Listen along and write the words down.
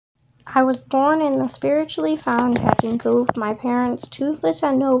I was born in the spiritually found Hatching Cove. My parents, Toothless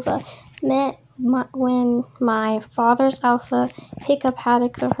and Nova, met when my father's alpha, Hiccup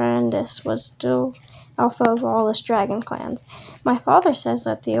Haddock the Horrendous, was still alpha of all the dragon clans. My father says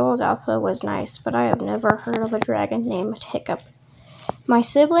that the old alpha was nice, but I have never heard of a dragon named Hiccup. My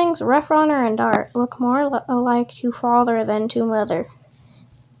siblings, Rough Runner and Dart, look more alike to father than to mother.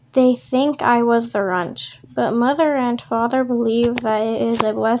 They think I was the runt, but mother and father believe that it is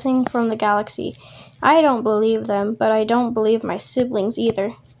a blessing from the galaxy. I don't believe them, but I don't believe my siblings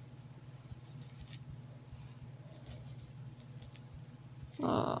either.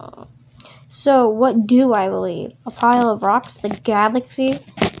 So, what do I believe? A pile of rocks? The galaxy?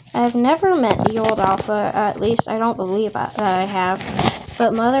 I have never met the old alpha, at least I don't believe that I have,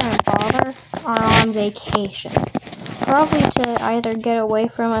 but mother and father are on vacation. Probably to either get away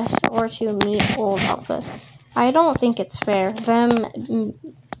from us or to meet old alpha. I don't think it's fair, them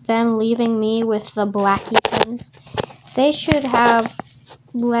leaving me with the Blackie twins. They should have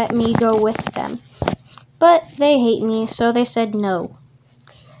let me go with them. But they hate me, so they said no.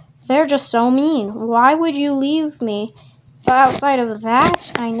 They're just so mean. Why would you leave me? But outside of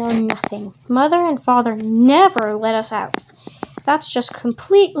that, I know nothing. Mother and father never let us out. That's just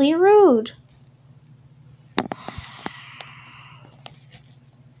completely rude.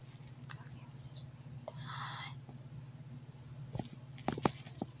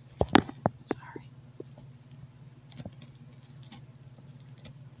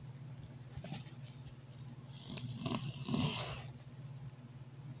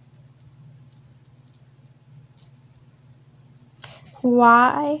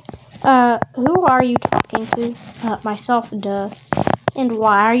 Why? Who are you talking to? Myself, duh. And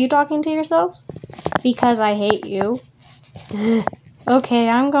why are you talking to yourself? Because I hate you. Okay,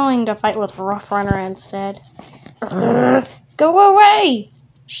 I'm going to fight with Rough Runner instead. Go away!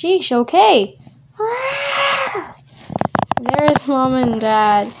 Sheesh, okay. There's Mom and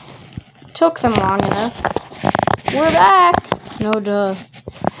Dad. Took them long enough. We're back! No, duh.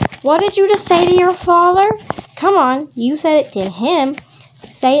 What did you just say to your father? Come on, you said it to him.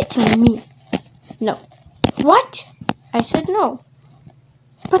 Say it to me. No. What? I said no.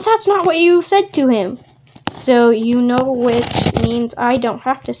 But that's not what you said to him. So you know, which means I don't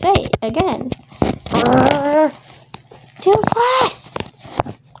have to say it again. Toothless!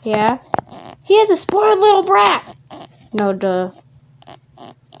 Yeah? He is a spoiled little brat. No, duh.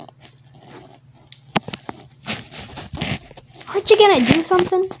 Aren't you gonna do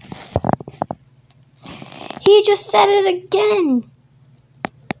something? He just said it again.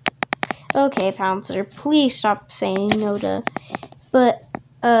 Okay, Pouncer, please stop saying no to. But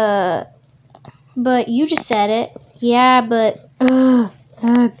you just said it. Yeah, but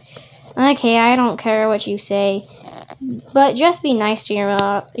okay, I don't care what you say. But just be nice to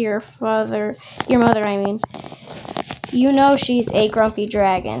your mother, I mean. You know she's a grumpy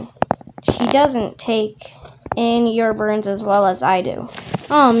dragon. She doesn't take in your burns as well as I do.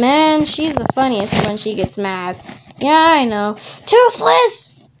 Oh man, she's the funniest when she gets mad. Yeah, I know.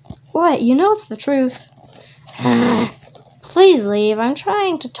 Toothless! What? You know it's the truth. Please leave. I'm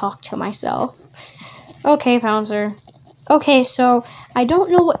trying to talk to myself. Okay, Pouncer. Okay, so I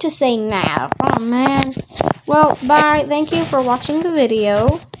don't know what to say now. Oh man. Well, bye. Thank you for watching the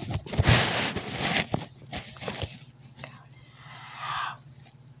video.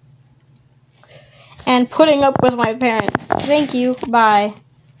 And putting up with my parents. Thank you. Bye.